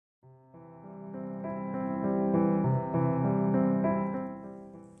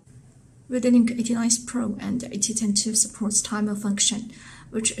RadioLink AT9S Pro and AT10II supports timer function,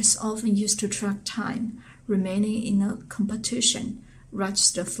 which is often used to track time remaining in a competition,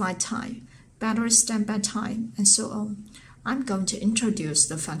 register flight time, battery standby time, and so on. I'm going to introduce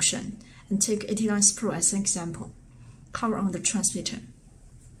the function and take AT9S Pro as an example. Cover on the transmitter.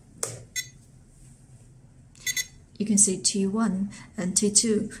 You can see T1 and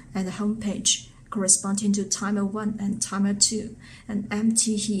T2 at the home page, corresponding to timer 1 and timer 2, and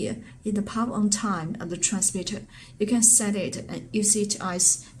MT here is the power on time of the transmitter. You can set it and use it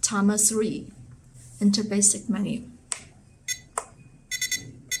as timer 3. Enter basic menu.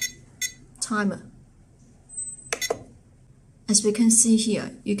 Timer. As we can see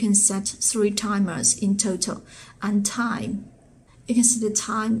here, you can set 3 timers in total, and time. You can see the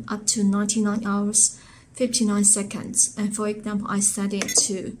time up to 99 hours, 59 seconds, and for example, I set it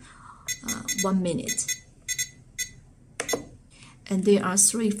to 1 minute. And there are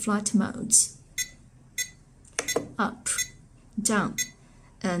 3 flight modes: up, down,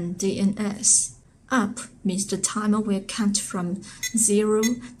 and DNS. Up means the timer will count from 0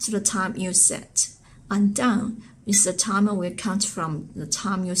 to the time you set, and down means the timer will count from the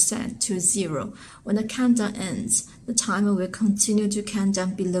time you set to 0. When the countdown ends, the timer will continue to count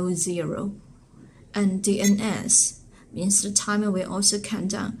down below 0. And DNS means the timer will also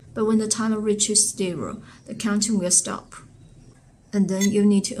count down, but when the timer reaches 0, the counting will stop. And then you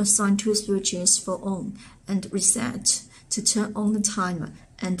need to assign 2 switches for on and reset to turn on the timer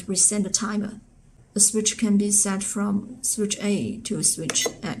and reset the timer. The switch can be set from switch A to switch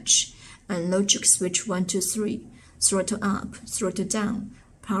H, and logic switch 1 to 3, throttle up, throttle down,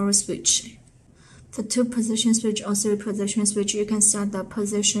 power switch. For 2 position switch or 3 position switch, you can set the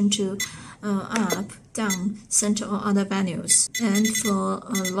position to up, down, center, or other values. And for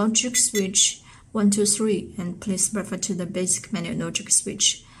logic switch 1 to 3, and please refer to the basic menu logic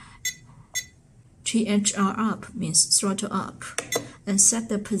switch. THR up means throttle up, and set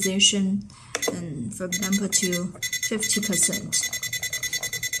the position, and for example, to 50%.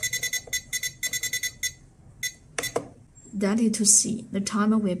 That is to see the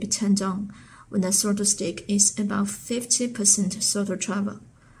timer will be turned on when the throttle stick is about 50% throttle travel.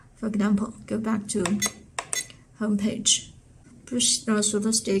 For example, go back to home page. Push the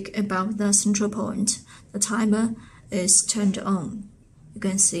throttle stick above the central point. The timer is turned on. You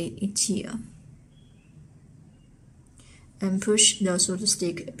can see it here. And push the throttle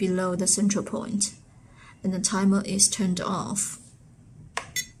stick below the central point, and the timer is turned off.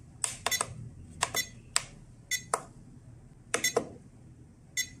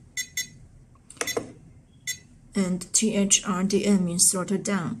 And THRDM means throttle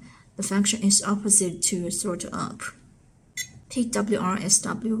down. The function is opposite to throttle up.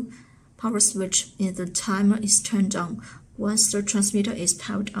 PWRSW, power switch, means the timer is turned on once the transmitter is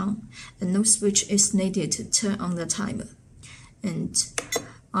powered on, and no switch is needed to turn on the timer. And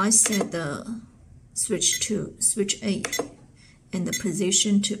I set the switch to switch A and the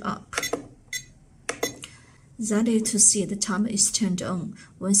position to up. That is to see the timer is turned on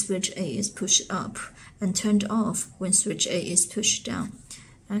when switch A is pushed up and turned off when switch A is pushed down.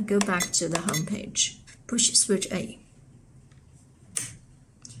 And go back to the home page. Push switch A.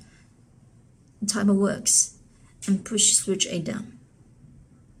 The timer works, and push switch A down,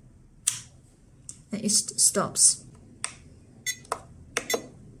 and it stops.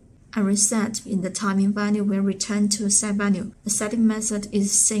 And reset in the timing value will return to set value. The setting method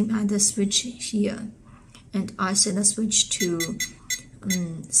is the same as the switch here. And I set the switch to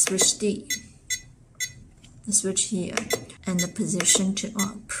switch D, the switch here, and the position to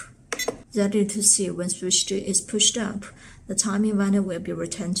up. That is to see when switch D is pushed up, the timing value will be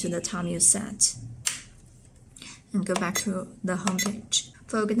returned to the time you set. And go back to the home page.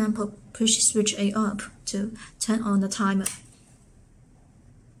 For example, push switch A up to turn on the timer.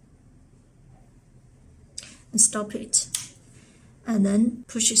 And stop it. And then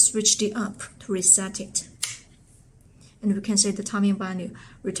push switch D up to reset it. And we can see the timing value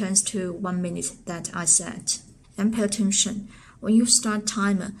returns to 1 minute that I set. And pay attention, when you start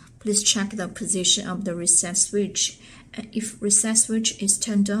timer, please check the position of the reset switch. And if reset switch is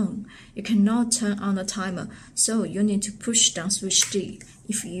turned on, you cannot turn on the timer, so you need to push down switch D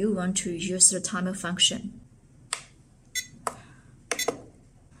if you want to use the timer function.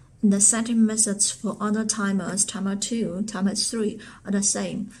 The setting methods for other timers, timer 2, timer 3, are the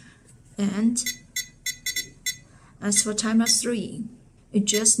same. And as for timer 3, you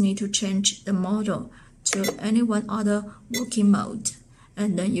just need to change the model to any one other working mode,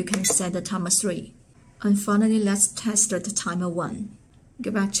 and then you can set the timer 3. And finally, let's test the timer 1.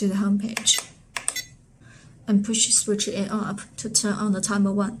 Go back to the home page and push switch A up to turn on the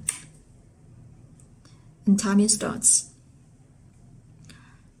timer 1. and timing starts.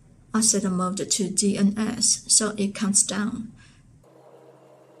 I set the mode to DNS so it counts down.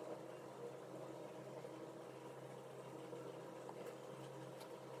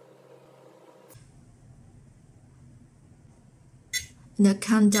 And I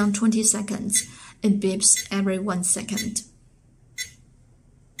count down 20 seconds. It beeps every 1 second.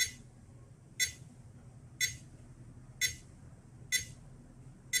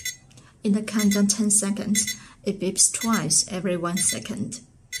 In the countdown 10 seconds, it beeps twice every 1 second.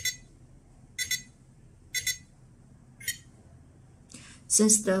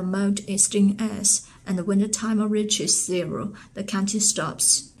 Since the mode is DNS, and when the timer reaches 0, the counting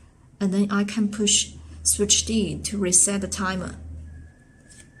stops, and then I can push switch D to reset the timer.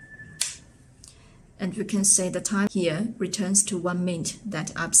 And we can say the time here returns to 1 minute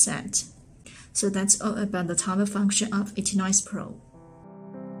that I've set. So that's all about the timer function of AT9S Pro.